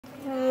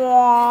Still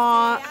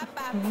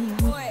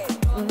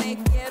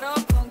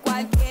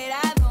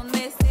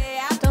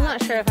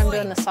not sure if I'm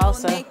doing the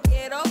salsa,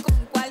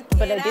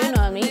 but I do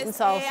know I'm eating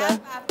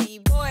salsa.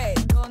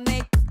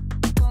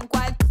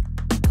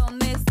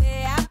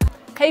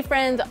 Hey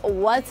friends,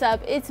 what's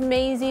up? It's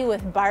MAZIE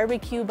with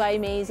Barbecue by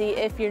MAZIE.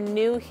 If you're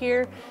new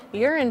here,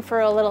 you're in for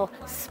a little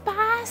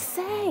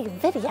spicy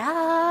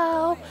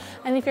video.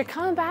 And if you're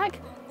coming back,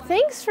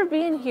 thanks for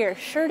being here.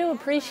 Sure to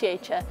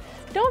appreciate you.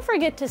 Don't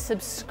forget to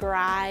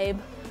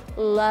subscribe.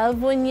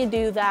 Love when you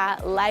do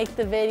that. Like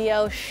the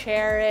video,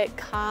 share it,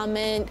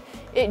 comment.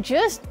 It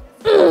just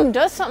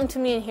does something to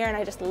me in here and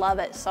I just love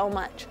it so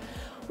much.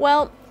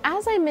 Well,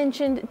 as I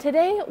mentioned,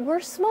 today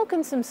we're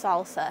smoking some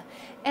salsa.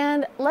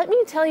 And let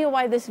me tell you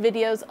why this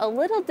video is a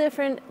little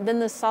different than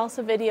the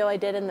salsa video I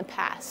did in the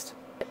past.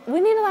 We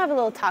need to have a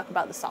little talk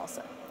about the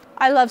salsa.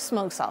 I love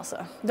smoked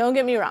salsa, don't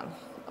get me wrong.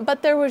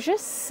 But there was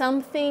just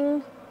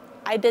something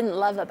I didn't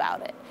love about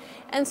it.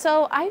 And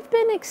so I've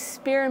been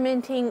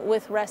experimenting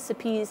with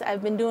recipes.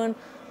 I've been doing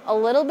a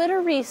little bit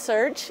of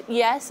research.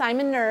 Yes, I'm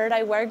a nerd,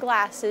 I wear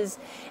glasses.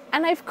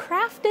 And I've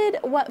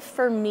crafted what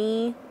for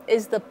me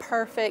is the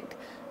perfect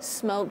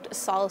smoked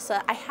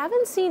salsa. I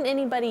haven't seen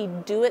anybody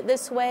do it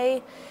this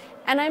way,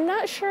 and I'm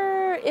not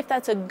sure if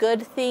that's a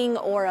good thing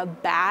or a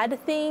bad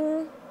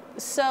thing.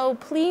 So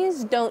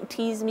please don't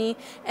tease me.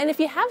 And if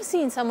you have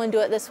seen someone do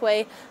it this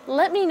way,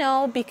 let me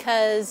know,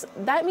 because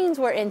that means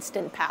we're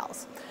instant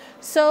pals.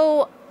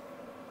 So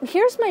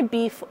here's my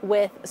beef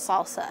with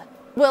salsa.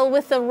 Well,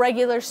 with the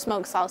regular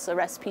smoked salsa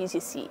recipes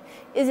you see,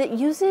 is it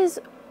uses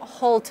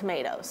whole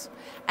tomatoes.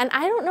 And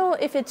I don't know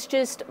if it's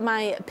just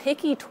my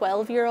picky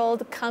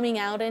 12-year-old coming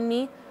out in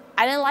me.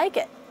 I didn't like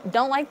it.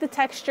 Don't like the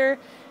texture.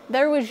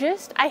 There was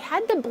just, I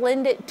had to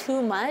blend it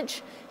too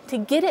much to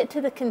get it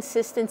to the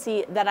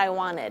consistency that I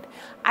wanted.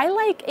 I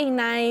like a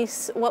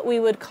nice, what we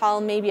would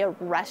call maybe a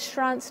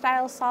restaurant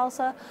style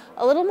salsa,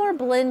 a little more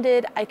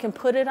blended. I can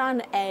put it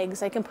on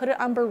eggs, I can put it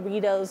on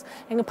burritos,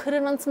 I can put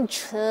it on some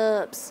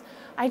chips.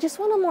 I just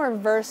want a more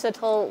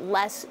versatile,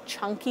 less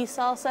chunky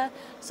salsa.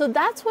 So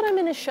that's what I'm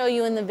gonna show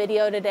you in the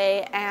video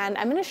today, and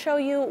I'm gonna show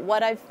you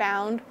what I've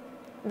found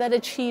that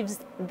achieves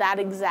that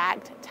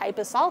exact type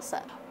of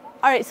salsa.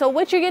 All right, so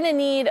what you're gonna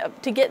need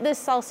to get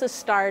this salsa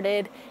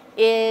started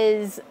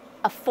is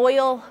a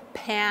foil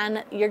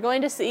pan. You're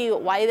going to see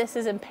why this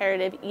is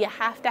imperative. You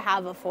have to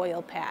have a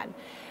foil pan.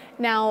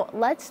 Now,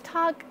 let's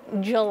talk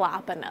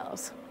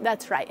jalapenos.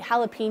 That's right,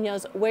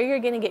 jalapenos, where you're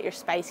gonna get your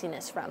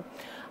spiciness from.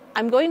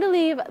 I'm going to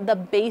leave the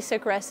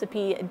basic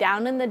recipe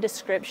down in the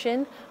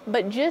description,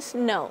 but just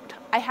note,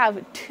 I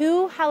have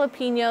 2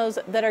 jalapenos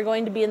that are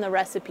going to be in the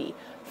recipe.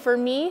 For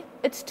me,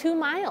 it's too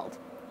mild.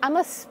 I'm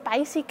a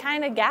spicy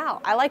kind of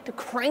gal. I like to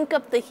crank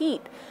up the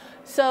heat.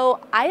 So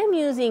I am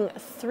using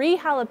 3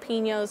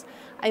 jalapenos.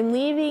 I'm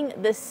leaving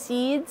the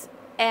seeds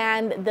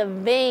and the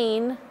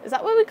vein, is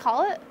that what we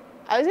call it?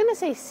 I was gonna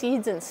say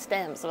seeds and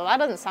stems, but that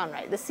doesn't sound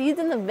right. The seeds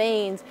and the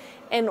veins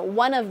in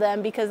one of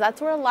them, because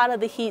that's where a lot of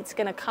the heat's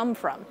gonna come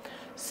from.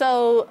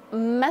 So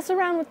mess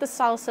around with the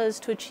salsas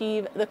to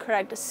achieve the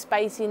correct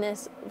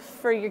spiciness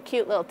for your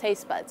cute little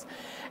taste buds.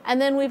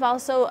 And then we've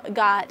also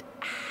got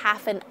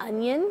half an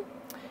onion.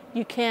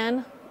 You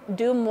can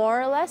do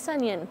more or less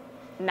onion.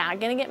 Not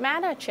gonna get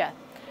mad at you.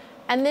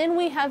 And then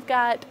we have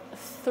got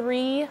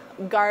 3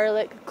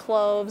 garlic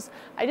cloves.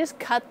 I just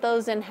cut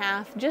those in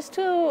half just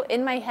to,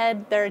 in my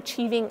head, they're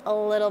achieving a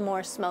little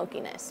more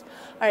smokiness.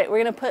 All right, we're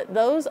gonna put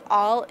those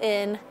all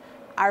in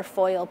our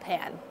foil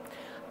pan.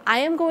 I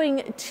am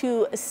going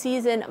to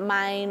season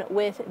mine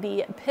with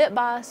the Pit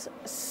Boss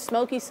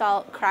smoky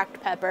salt cracked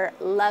pepper.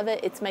 Love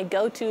it, it's my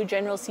go-to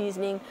general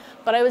seasoning,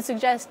 but I would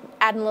suggest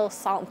adding a little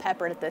salt and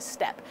pepper at this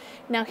step.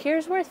 Now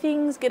here's where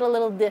things get a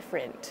little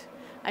different.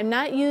 I'm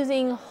not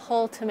using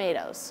whole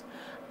tomatoes.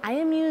 I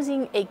am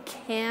using a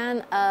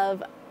can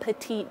of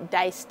petite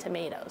diced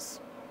tomatoes.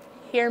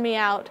 Hear me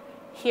out.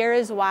 Here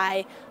is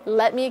why.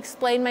 Let me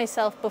explain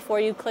myself before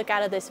you click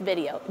out of this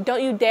video.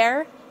 Don't you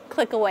dare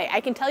click away.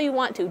 I can tell you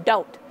want to,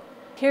 don't.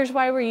 Here's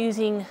why we're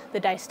using the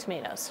diced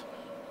tomatoes.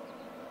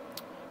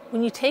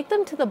 When you take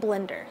them to the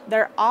blender,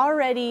 they're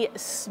already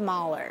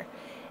smaller.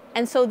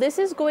 And so this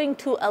is going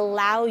to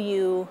allow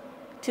you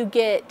to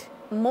get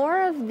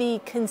more of the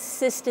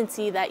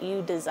consistency that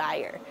you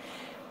desire.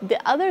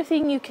 The other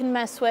thing you can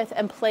mess with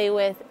and play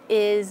with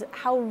is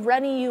how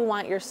runny you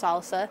want your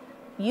salsa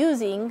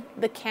using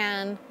the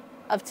can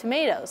of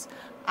tomatoes.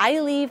 I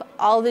leave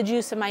all the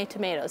juice in my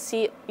tomatoes.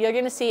 See, you're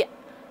gonna see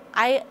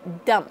I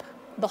dump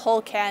the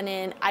whole can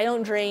in. I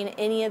don't drain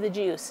any of the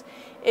juice.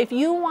 If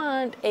you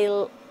want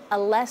a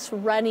less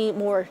runny,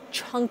 more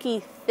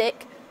chunky,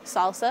 thick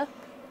salsa,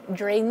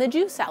 drain the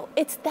juice out.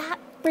 It's that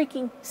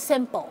freaking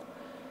simple.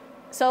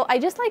 So I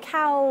just like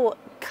how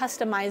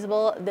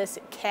customizable this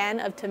can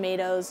of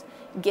tomatoes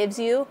gives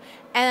you,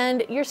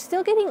 and you're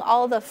still getting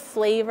all the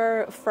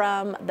flavor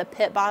from the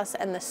Pit Boss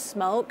and the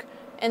smoke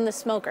in the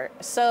smoker.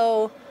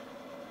 So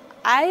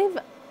I've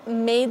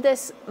made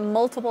this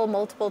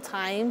multiple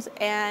times,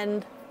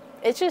 and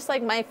It's just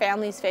like my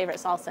family's favorite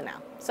salsa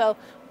now. So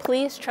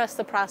please trust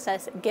the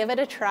process, give it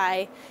a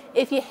try.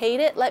 If you hate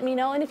it, let me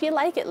know, and if you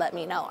like it, let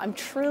me know. I'm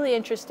truly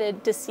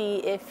interested to see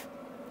if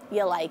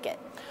you like it.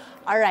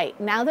 All right,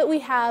 now that we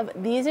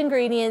have these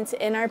ingredients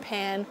in our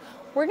pan,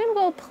 we're gonna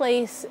go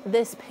place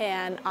this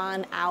pan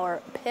on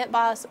our Pit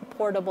Boss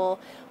portable.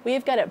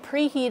 We've got it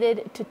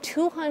preheated to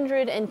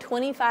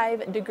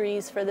 225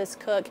 degrees for this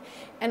cook,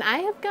 and I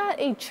have got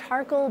a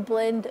charcoal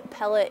blend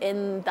pellet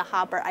in the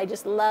hopper. I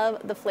just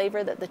love the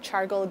flavor that the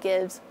charcoal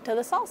gives to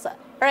the salsa.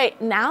 All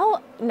right,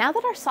 now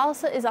that our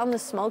salsa is on the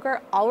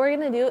smoker, all we're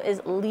gonna do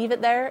is leave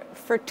it there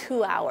for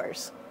 2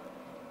 hours.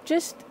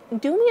 Just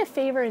do me a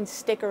favor and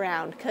stick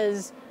around,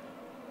 because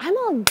I'm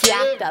all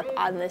jacked up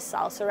on this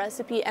salsa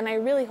recipe, and I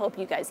really hope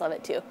you guys love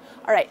it too.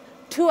 All right,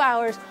 2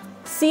 hours,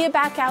 see you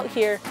back out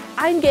here.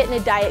 I'm getting a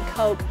Diet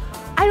Coke.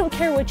 I don't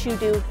care what you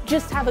do,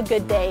 just have a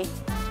good day.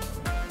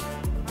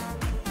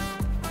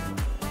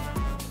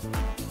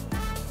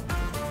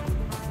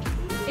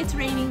 It's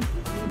raining.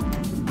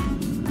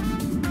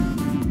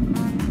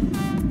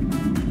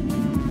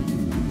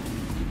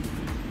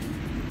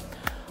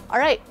 All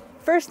right,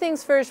 first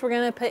things first, we're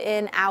gonna put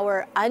in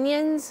our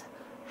onions,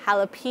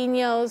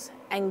 jalapenos,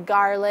 and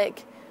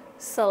garlic,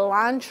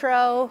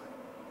 cilantro,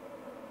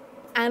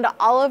 and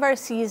all of our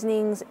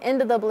seasonings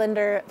into the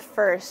blender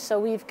first. So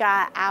we've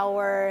got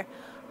our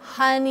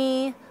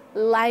honey,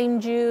 lime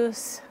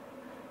juice,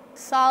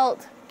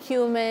 salt,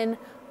 cumin,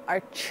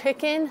 our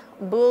chicken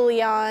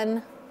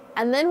bouillon,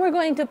 and then we're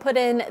going to put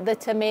in the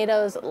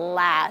tomatoes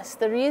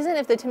last. The reason,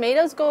 if the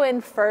tomatoes go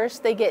in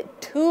first, they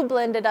get too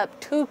blended up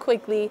too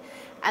quickly,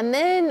 and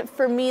then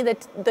for me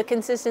the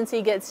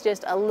consistency gets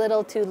just a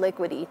little too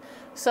liquidy.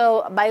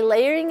 So by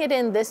layering it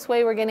in this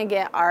way, we're gonna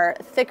get our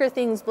thicker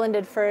things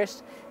blended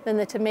first, then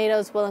the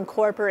tomatoes will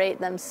incorporate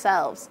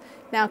themselves.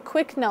 Now,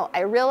 quick note, I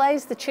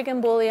realize the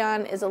chicken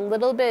bouillon is a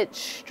little bit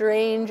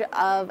strange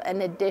of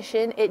an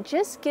addition. It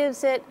just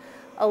gives it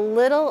a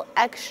little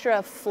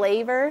extra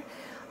flavor.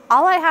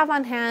 All I have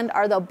on hand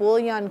are the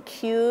bouillon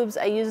cubes.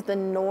 I use the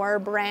Knorr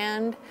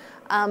brand.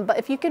 But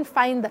if you can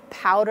find the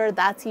powder,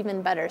 that's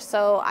even better.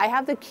 So I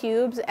have the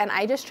cubes, and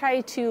I just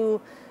try to,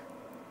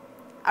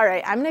 all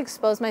right, I'm gonna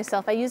expose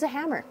myself. I use a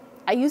hammer.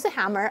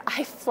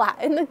 I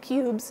flatten the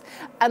cubes,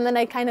 and then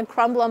I kind of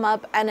crumble them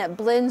up, and it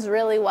blends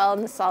really well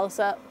in the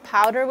salsa.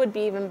 Powder would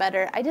be even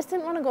better. I just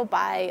didn't want to go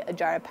buy a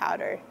jar of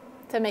powder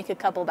to make a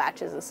couple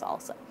batches of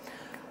salsa.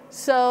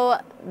 So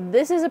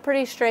this is a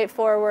pretty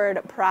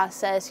straightforward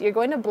process. You're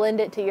going to blend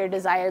it to your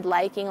desired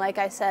liking. Like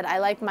I said, I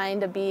like mine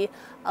to be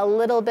a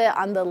little bit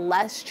on the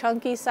less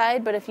chunky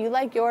side, but if you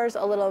like yours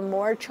a little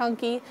more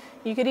chunky,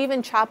 you could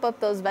even chop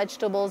up those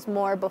vegetables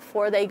more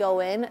before they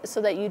go in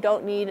so that you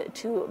don't need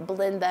to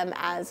blend them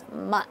as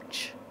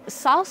much.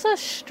 Salsa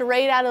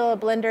straight out of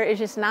the blender is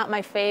just not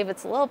my fave.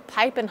 It's a little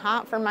piping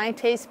hot for my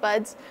taste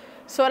buds.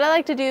 So what I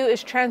like to do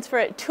is transfer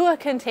it to a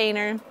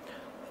container,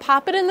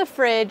 pop it in the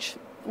fridge,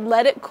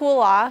 let it cool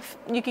off.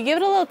 You could give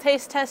it a little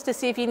taste test to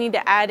see if you need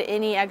to add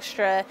any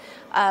extra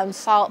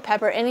salt,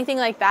 pepper, anything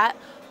like that.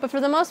 But for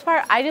the most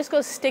part, I just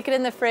go stick it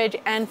in the fridge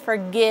and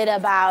forget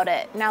about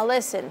it. Now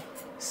listen,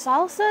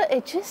 salsa,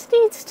 it just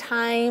needs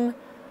time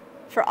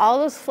for all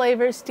those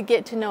flavors to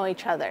get to know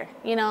each other,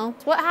 you know?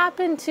 What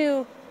happened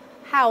to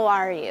how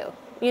are you?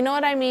 You know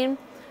what I mean?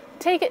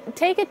 Take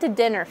it to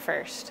dinner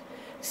first.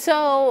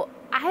 So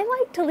I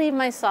like to leave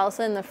my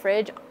salsa in the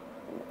fridge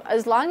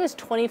as long as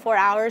 24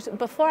 hours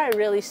before I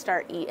really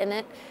start eating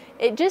it.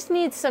 It just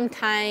needs some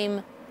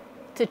time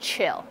to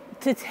chill,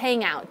 to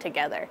hang out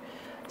together.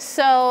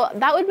 So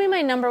that would be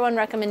my #1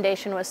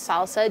 recommendation with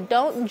salsa.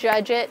 Don't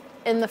judge it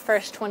in the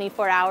first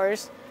 24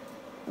 hours.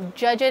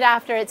 Judge it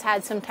after it's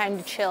had some time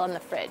to chill in the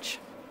fridge.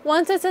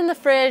 Once it's in the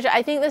fridge,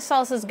 I think this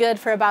salsa is good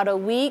for about a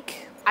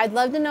week. I'd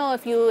love to know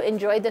if you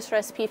enjoyed this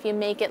recipe, if you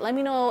make it. Let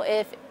me know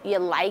if you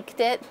liked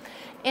it.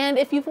 And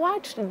if you've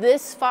watched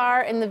this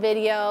far in the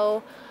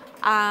video,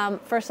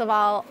 first of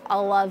all, I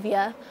love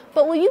you.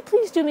 But will you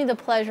please do me the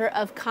pleasure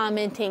of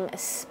commenting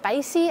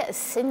 "Spicy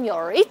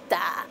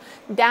Señorita"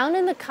 down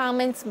in the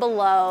comments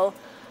below.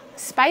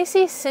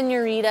 Spicy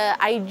Señorita,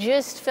 I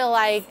just feel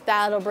like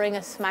that'll bring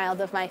a smile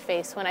to my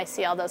face when I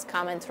see all those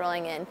comments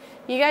rolling in.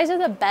 You guys are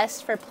the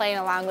best for playing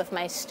along with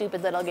my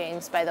stupid little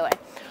games, by the way.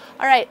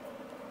 All right,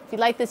 if you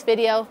like this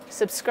video,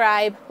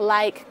 subscribe,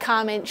 like,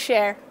 comment,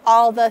 share,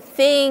 all the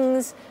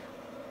things.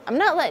 I'm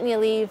not letting you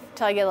leave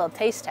till I get a little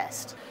taste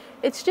test.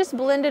 It's just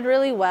blended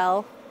really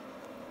well,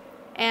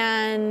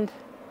 and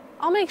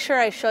I'll make sure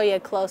I show you a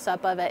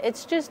close-up of it.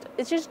 It's just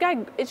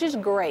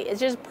great.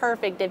 It's just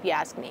perfect if you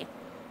ask me.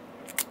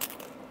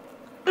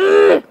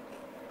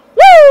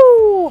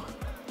 Woo!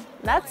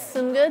 That's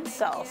some good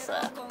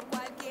salsa.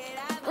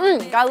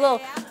 It's got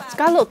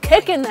a little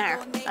kick in there.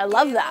 I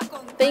love that.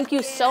 Thank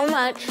you so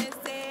much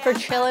for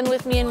chilling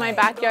with me in my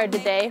backyard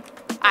today.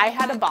 I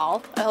had a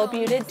ball. I hope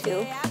you did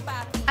too.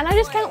 And I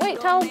just can't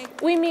wait till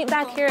we meet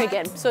back here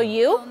again. So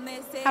you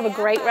have a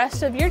great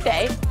rest of your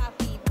day.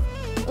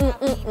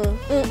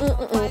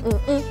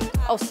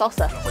 Oh,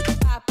 salsa.